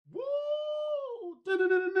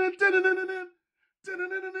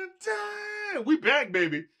We back,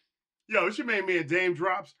 baby. Yo, it's your main man, Dame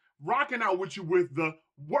Drops, rocking out with you with the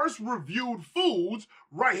worst reviewed foods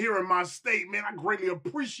right here in my state, man. I greatly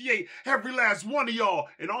appreciate every last one of y'all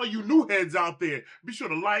and all you new heads out there. Be sure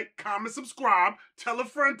to like, comment, subscribe, tell a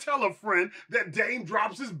friend that Dame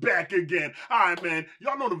Drops is back again. All right, man.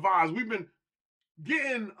 Y'all know the vibes. We've been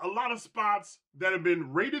getting a lot of spots that have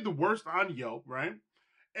been rated the worst on Yelp, right?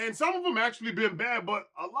 And some of them actually been bad, but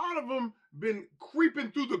a lot of them been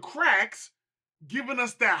creeping through the cracks, giving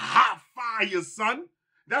us that hot fire, son.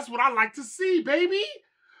 That's what I like to see, baby.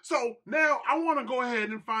 So now I want to go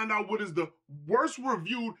ahead and find out what is the worst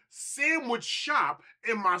reviewed sandwich shop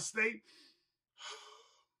in my state.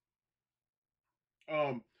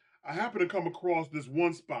 I happen to come across this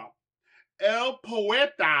one spot. El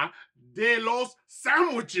Poeta de los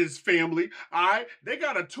Sandwiches, family. All right, they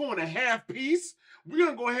got a 2.5 piece. We're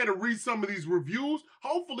going to go ahead and read some of these reviews.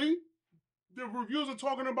 Hopefully, the reviews are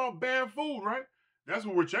talking about bad food, right? That's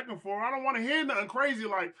what we're checking for. I don't want to hear nothing crazy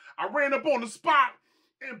like I ran up on the spot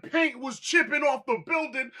and paint was chipping off the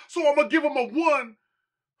building, so I'm going to give them a 1.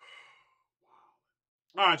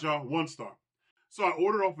 All right, y'all, 1 star. So I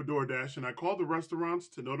ordered off a DoorDash, and I called the restaurants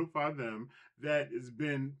to notify them that it's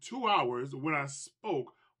been 2 hours. When I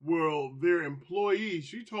spoke, well, their employee,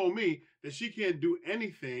 she told me that she can't do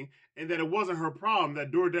anything and that it wasn't her problem,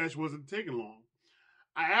 that DoorDash wasn't taking long.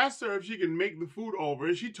 I asked her if she can make the food over,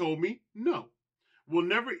 and she told me no. We'll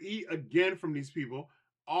never eat again from these people,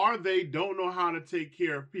 or they don't know how to take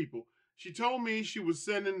care of people. She told me she was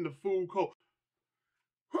sending the food code.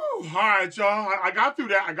 Whew, all right, y'all. I got through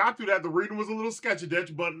that. The reading was a little sketchy,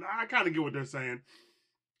 but I kind of get what they're saying.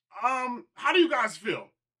 How do you guys feel?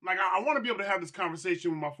 Like, I want to be able to have this conversation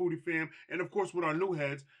with my foodie fam and, of course, with our new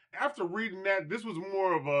heads. After reading that, this was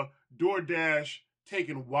more of a DoorDash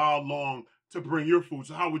taking wild long to bring your food.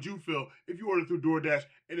 So how would you feel if you ordered through DoorDash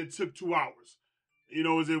and it took 2 hours? You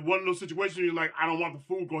know, is it one of those situations where you're like, I don't want the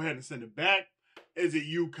food, go ahead and send it back? Is it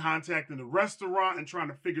you contacting the restaurant and trying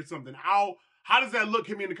to figure something out? How does that look?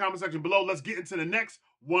 Hit me in the comment section below. Let's get into the next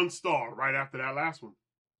 1 star right after that last one.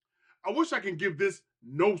 I wish I can give this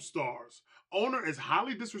no stars. Owner is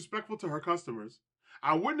highly disrespectful to her customers.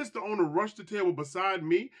 I witnessed the owner rush the table beside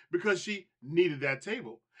me because she needed that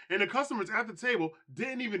table. And the customers at the table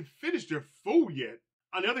didn't even finish their food yet.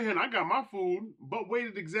 On the other hand, I got my food, but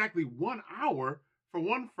waited exactly 1 hour for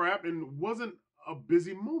one frap and wasn't a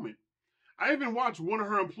busy moment. I even watched one of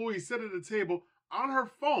her employees sit at the table on her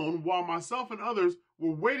phone while myself and others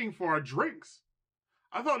were waiting for our drinks.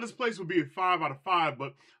 I thought this place would be a 5 out of 5,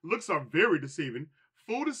 but looks are very deceiving.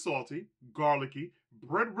 Food is salty, garlicky,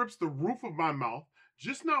 bread rips the roof of my mouth,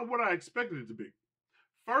 just not what I expected it to be.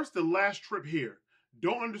 First and last trip here.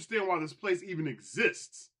 Don't understand why this place even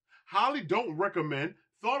exists. Highly don't recommend.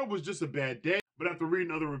 Thought it was just a bad day, but after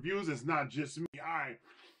reading other reviews, it's not just me.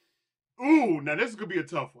 Ooh, now this could be a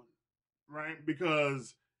tough one, right?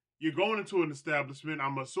 Because you're going into an establishment.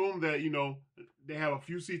 I'm assuming that, you know, they have a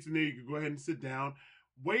few seats in there. You can go ahead and sit down.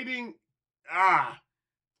 Waiting,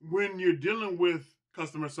 when you're dealing with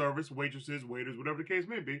customer service, waitresses, waiters, whatever the case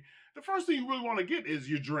may be, the first thing you really want to get is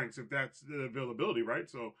your drinks, if that's the availability, right?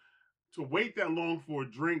 So to wait that long for a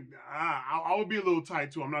drink, I would be a little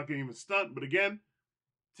tight too. I'm not going to even stunt, but again,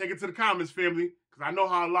 take it to the comments, family, because I know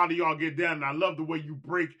how a lot of y'all get down, and I love the way you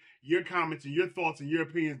break your comments and your thoughts and your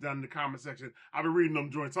opinions down in the comment section. I've been reading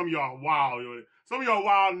them joints. Some of y'all are wild. Some of y'all are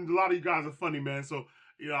wild, and a lot of you guys are funny, man. So,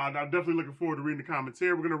 you know, I'm definitely looking forward to reading the comments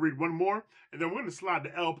here. We're going to read one more, and then we're going to slide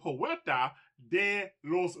to El Poeta de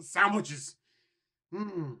los Sandwiches.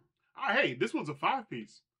 Hey, this one's a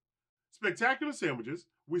 5-piece. Spectacular sandwiches.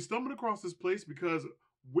 We stumbled across this place because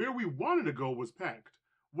where we wanted to go was packed.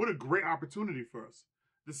 What a great opportunity for us.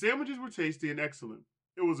 The sandwiches were tasty and excellent.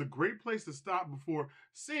 It was a great place to stop before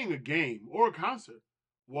seeing a game or a concert.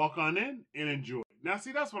 Walk on in and enjoy. Now,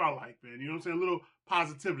 see, that's what I like, man. You know what I'm saying? A little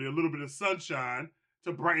positivity, a little bit of sunshine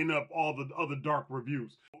to brighten up all the other dark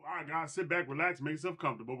reviews. All right, guys, sit back, relax, make yourself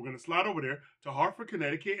comfortable. We're going to slide over there to Hartford,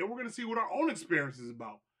 Connecticut, and we're going to see what our own experience is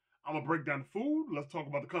about. I'm going to break down the food. Let's talk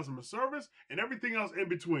about the customer service and everything else in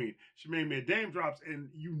between. She made me a Dame Drops, and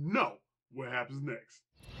you know what happens next.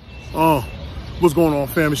 What's going on,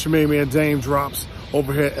 fam? She made me a Dame Drops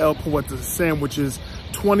over here at El Poeta Sandwiches,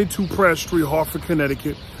 22 Pratt Street, Hartford,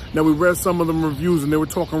 Connecticut. Now, we read some of them reviews, and they were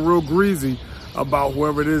talking real greasy about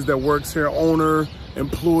whoever it is that works here, owner,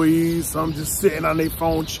 employees, some just sitting on their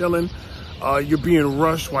phone chilling. You're being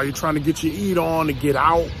rushed while you're trying to get your eat on and get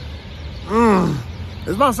out.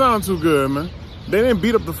 It's not sounding too good, man. They didn't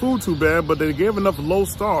beat up the food too bad, but they gave enough low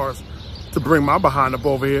stars to bring my behind up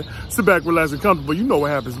over here. Sit back, relax, and comfortable. You know what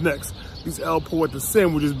happens next. These El Poeta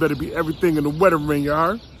sandwiches better be everything in the wedding ring, you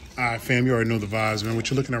heard? All right, fam, you already know the vibes, man. What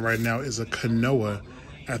you're looking at right now is a quinoa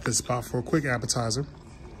at this spot for a quick appetizer.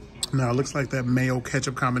 Now, it looks like that mayo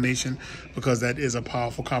ketchup combination, because that is a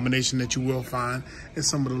powerful combination that you will find in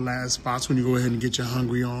some of the last spots when you go ahead and get your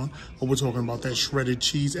hungry on. But we're talking about that shredded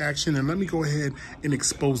cheese action. And let me go ahead and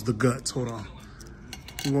expose the guts. Hold on.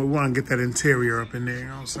 We want to get that interior up in there, you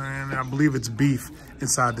know what I'm saying? I believe it's beef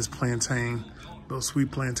inside this plantain. Little sweet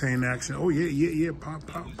plantain action. Oh, yeah. Pop,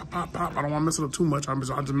 pop, pop, pop, pop. I don't want to mess it up too much. I'll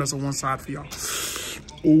just mess up one side for y'all.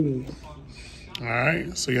 Ooh. All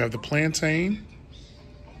right. So you have the plantain.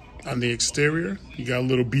 On the exterior, you got a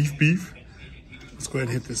little beef. Let's go ahead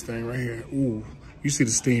and hit this thing right here. Ooh, you see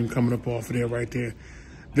the steam coming up off of there right there.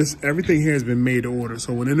 Everything here has been made to order.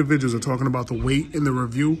 So when individuals are talking about the weight in the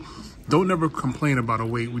review, don't never complain about a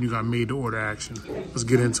weight when you got made to order action. Let's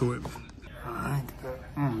get into it. All right,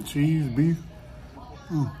 get that cheese, beef.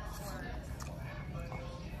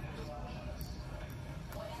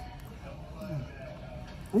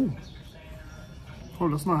 Ooh. Oh,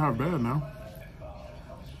 that's not half bad now.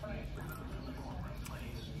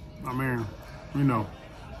 I mean, you know,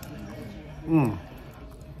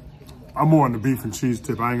 I'm more on the beef and cheese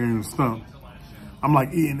tip. I ain't getting stumped. I'm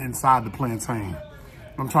like eating inside the plantain.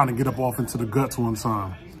 I'm trying to get up off into the guts one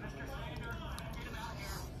time.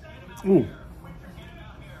 Ooh.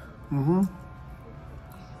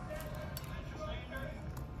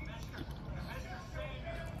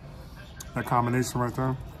 That combination right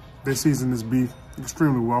there. They season this beef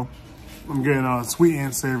extremely well. I'm getting sweet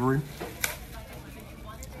and savory.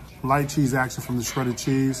 Light cheese action from the shredded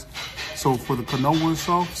cheese. So for the quinoa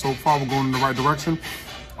itself, so far we're going in the right direction.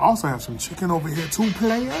 I also have some chicken over here too,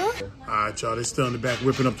 player. All right, y'all, they still in the back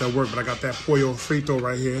whipping up that work, but I got that pollo frito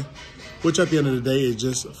right here, which at the end of the day is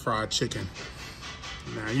just fried chicken.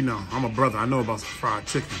 Now, you know, I'm a brother. I know about some fried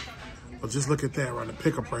chicken. But just look at that right, the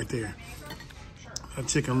pickup right there. That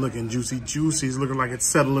chicken looking juicy. It's looking like it's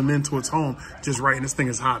settling into its home just right, and this thing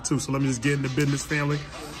is hot too. So let me just get in the business, family.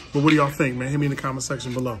 But what do y'all think, man? Hit me in the comment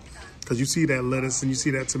section below. Because you see that lettuce and you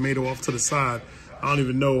see that tomato off to the side. I don't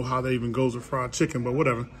even know how that even goes with fried chicken, but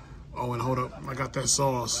whatever. Oh, and hold up. I got that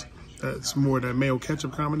sauce. That's more that mayo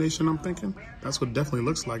ketchup combination, I'm thinking. That's what it definitely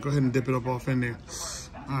looks like. Go ahead and dip it up off in there.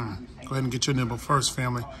 Go ahead and get your nibble first,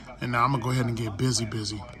 family. And now I'm going to go ahead and get busy.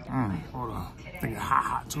 Hold on. I think it's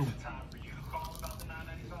hot too.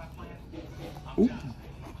 Ooh.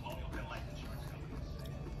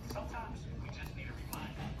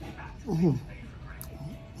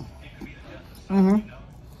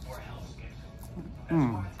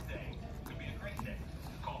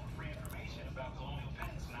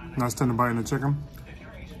 Nice tender bite in the chicken.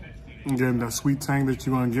 And getting that sweet tang that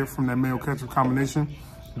you're gonna get from that mayo ketchup combination.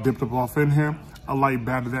 Dipped up off in here. A light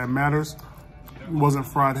batter that matters. It wasn't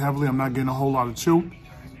fried heavily. I'm not getting a whole lot of chew.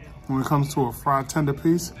 When it comes to a fried tender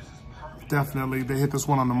piece, definitely they hit this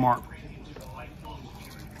one on the mark.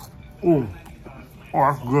 Ooh.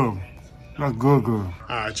 Oh, that's good. That's good. All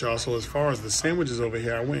right, y'all. So as far as the sandwiches over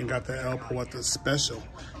here, I went and got the El Poeta special.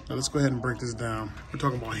 Now let's go ahead and break this down. We're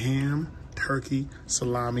talking about ham, turkey,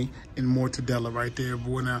 salami, and mortadella right there,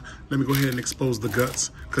 boy. Now let me go ahead and expose the guts,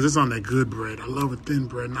 because it's on that good bread. I love a thin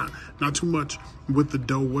bread, not too much with the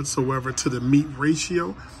dough whatsoever to the meat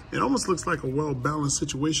ratio. It almost looks like a well-balanced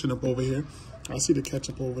situation up over here. I see the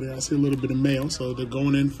ketchup over there. I see a little bit of mayo, so they're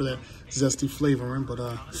going in for that zesty flavoring. But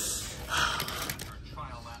all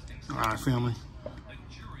right, family.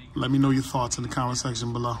 Let me know your thoughts in the comment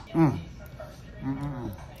section below.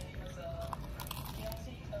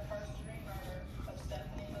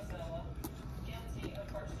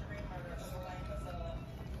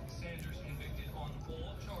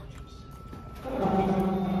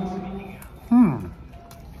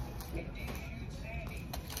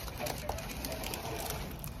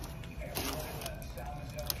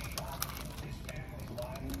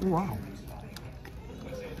 Wow.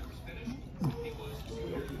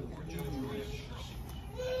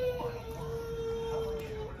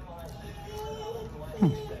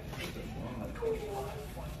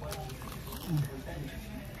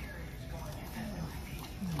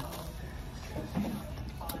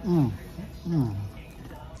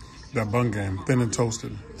 That bun game, thin and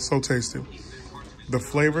toasted, so tasty. The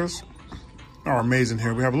flavors are amazing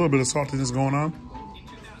here. We have a little bit of saltiness going on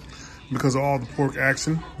because of all the pork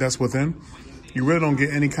action that's within. You really don't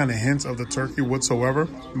get any kind of hints of the turkey whatsoever.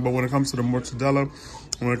 But when it comes to the mortadella,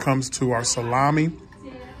 when it comes to our salami,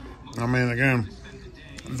 I mean, again,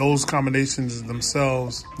 those combinations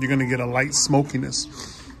themselves, you're gonna get a light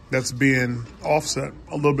smokiness that's being offset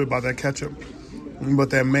a little bit by that ketchup.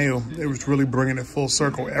 But that mayo, it was really bringing it full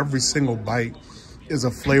circle. Every single bite is a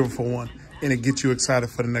flavorful one, and it gets you excited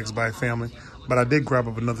for the next bite, family. But I did grab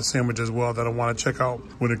up another sandwich as well that I want to check out.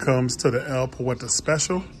 When it comes to the El Poeta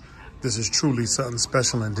Special, this is truly something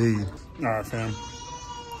special indeed. All right, fam.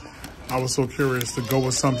 I was so curious to go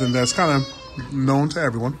with something that's kind of known to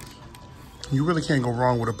everyone. You really can't go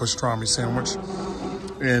wrong with a pastrami sandwich.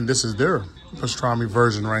 And this is their pastrami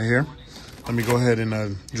version right here. Let me go ahead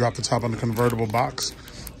and drop the top on the convertible box.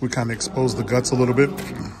 We kind of expose the guts a little bit.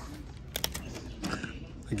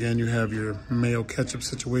 Again, you have your mayo ketchup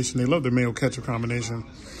situation. They love the mayo ketchup combination.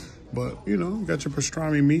 But, you know, you got your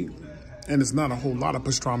pastrami meat. And it's not a whole lot of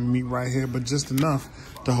pastrami meat right here, but just enough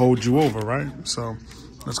to hold you over, right? So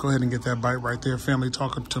let's go ahead and get that bite right there. Family,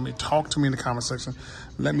 talk to me. Talk to me in the comment section.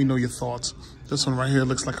 Let me know your thoughts. This one right here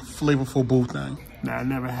looks like a flavorful boo thing. Now, I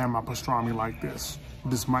never had my pastrami like this.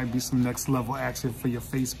 This might be some next level action for your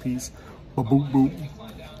face piece. But boop, boop.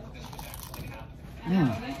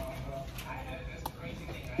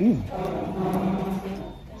 Ooh.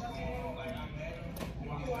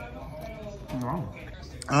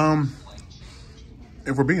 Wow.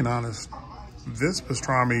 If we're being honest, this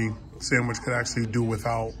pastrami sandwich could actually do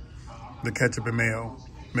without the ketchup and mayo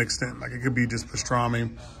mixed in. Like, it could be just pastrami,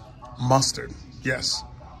 mustard, yes.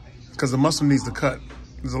 Because the mustard needs to cut.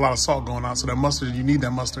 There's a lot of salt going on, so that mustard, you need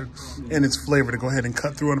that mustard and its flavor to go ahead and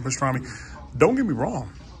cut through on the pastrami. Don't get me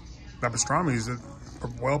wrong. That pastrami is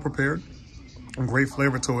well prepared and great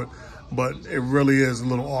flavor to it, but it really is a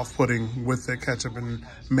little off-putting with the ketchup and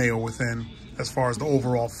mayo within as far as the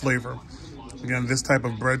overall flavor. Again, this type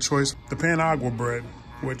of bread choice, the pan agua bread,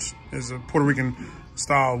 which is a Puerto Rican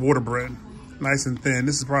style water bread, nice and thin.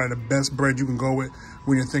 This is probably the best bread you can go with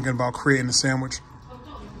when you're thinking about creating a sandwich.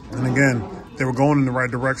 And again, they were going in the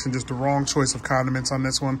right direction, just the wrong choice of condiments on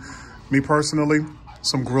this one. Me personally,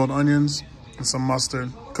 some grilled onions and some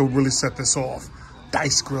mustard could really set this off.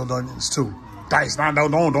 Diced grilled onions too. Diced,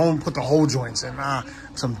 don't put the whole joints in.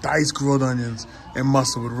 Some diced grilled onions and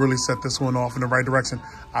mustard would really set this one off in the right direction.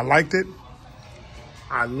 I liked it.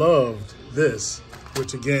 I loved this,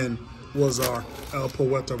 which again was our El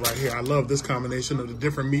Poeta right here. I love this combination of the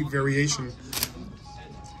different meat variation.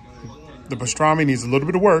 The pastrami needs a little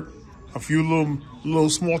bit of work. A few little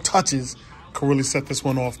small touches could really set this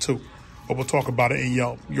one off too. But we'll talk about it in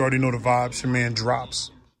Yelp. You already know the vibes. Your man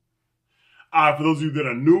Drops. For those of you that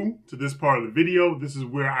are new to this part of the video, this is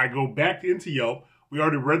where I go back into Yelp. We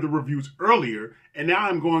already read the reviews earlier, and now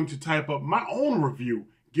I'm going to type up my own review.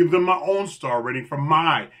 Give them my own star rating from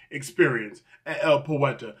my experience at El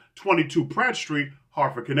Poeta, 22 Pratt Street,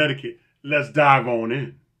 Hartford, Connecticut. Let's dive on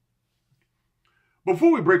in.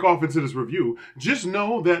 Before we break off into this review, just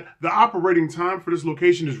know that the operating time for this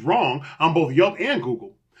location is wrong on both Yelp and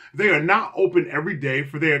Google. They are not open every day,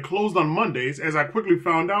 for they are closed on Mondays, as I quickly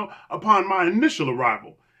found out upon my initial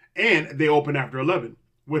arrival, and they open after 11.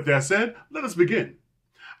 With that said, let us begin.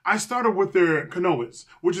 I started with their canoas,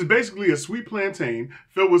 which is basically a sweet plantain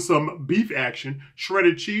filled with some beef action,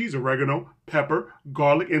 shredded cheese, oregano, pepper,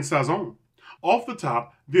 garlic, and sazon. Off the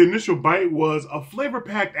top, the initial bite was a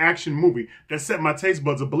flavor-packed action movie that set my taste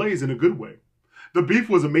buds ablaze in a good way. The beef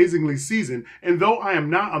was amazingly seasoned, and though I am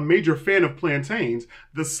not a major fan of plantains,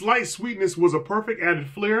 the slight sweetness was a perfect added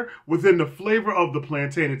flair within the flavor of the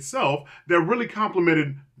plantain itself that really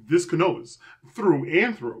complemented this canoas through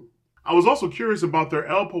and through. I was also curious about their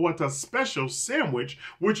El Poeta Special sandwich,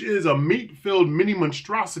 which is a meat-filled mini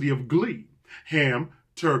monstrosity of glee. Ham,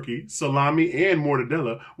 turkey, salami, and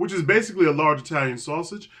mortadella, which is basically a large Italian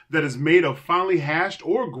sausage that is made of finely hashed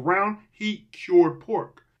or ground heat-cured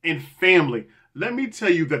pork. And family, let me tell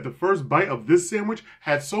you that the first bite of this sandwich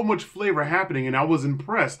had so much flavor happening, and I was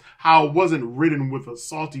impressed how it wasn't ridden with a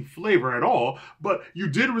salty flavor at all, but you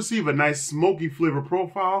did receive a nice smoky flavor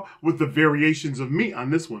profile with the variations of meat on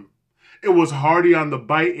this one. It was hearty on the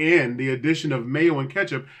bite, and the addition of mayo and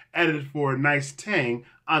ketchup added for a nice tang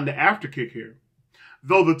on the afterkick here.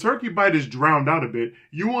 Though the turkey bite is drowned out a bit,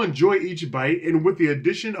 you will enjoy each bite, and with the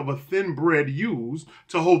addition of a thin bread used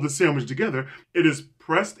to hold the sandwich together, it is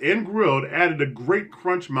pressed and grilled, added a great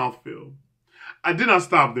crunch mouthfeel. I did not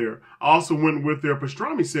stop there. I also went with their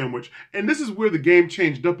pastrami sandwich, and this is where the game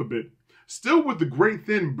changed up a bit. Still with the great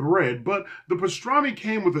thin bread, but the pastrami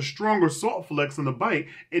came with a stronger salt flex on the bite,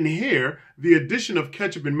 and here, the addition of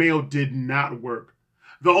ketchup and mayo did not work.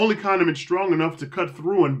 The only condiment strong enough to cut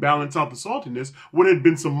through and balance out the saltiness would have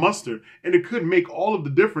been some mustard, and it could make all of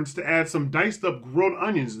the difference to add some diced up grilled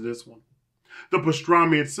onions to this one. The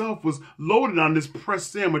pastrami itself was loaded on this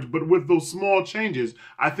pressed sandwich, but with those small changes,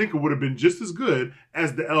 I think it would have been just as good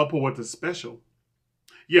as the El Poeta Special.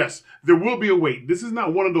 Yes, there will be a wait. This is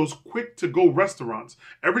not one of those quick-to-go restaurants.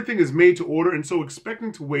 Everything is made to order, and so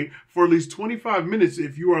expecting to wait for at least 25 minutes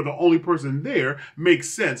if you are the only person there makes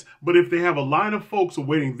sense. But if they have a line of folks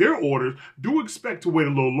awaiting their orders, do expect to wait a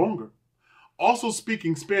little longer. Also,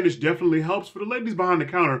 speaking Spanish definitely helps, for the ladies behind the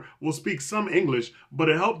counter will speak some English, but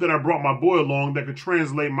it helped that I brought my boy along that could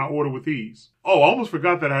translate my order with ease. Oh, I almost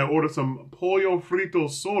forgot that I ordered some pollo frito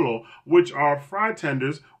solo, which are fried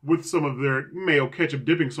tenders with some of their mayo ketchup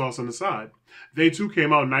dipping sauce on the side. They too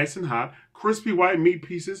came out nice and hot, crispy white meat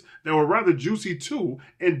pieces that were rather juicy too,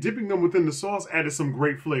 and dipping them within the sauce added some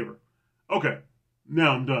great flavor. Okay,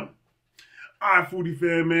 now I'm done. All right, foodie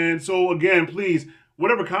fan, man. So again, please,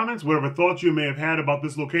 whatever comments, whatever thoughts you may have had about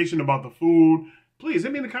this location, about the food, please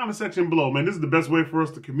hit me in the comment section below, man. This is the best way for us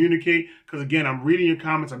to communicate because, again, I'm reading your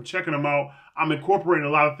comments. I'm checking them out. I'm incorporating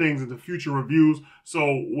a lot of things into future reviews.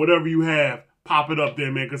 So whatever you have, pop it up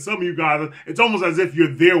there, man, because some of you guys, it's almost as if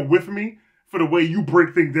you're there with me for the way you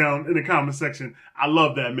break things down in the comment section. I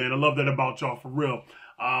love that, man. I love that about y'all, for real.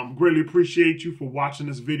 Greatly appreciate you for watching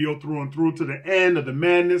this video through and through to the end of the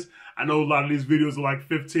madness. I know a lot of these videos are like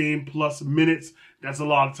 15 plus minutes. That's a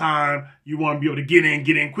lot of time. You want to be able to get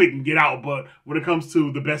in quick and get out. But when it comes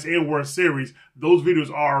to the best and worst series, those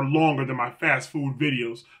videos are longer than my fast food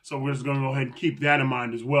videos. So we're just going to go ahead and keep that in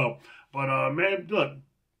mind as well. But, man, look.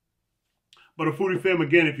 But a foodie fam,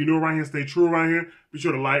 again, if you're new around here, stay true around here. Be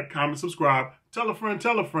sure to like, comment, subscribe. Tell a friend,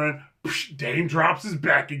 tell a friend. Dame Drops is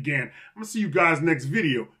back again. I'm going to see you guys next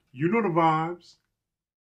video. You know the vibes.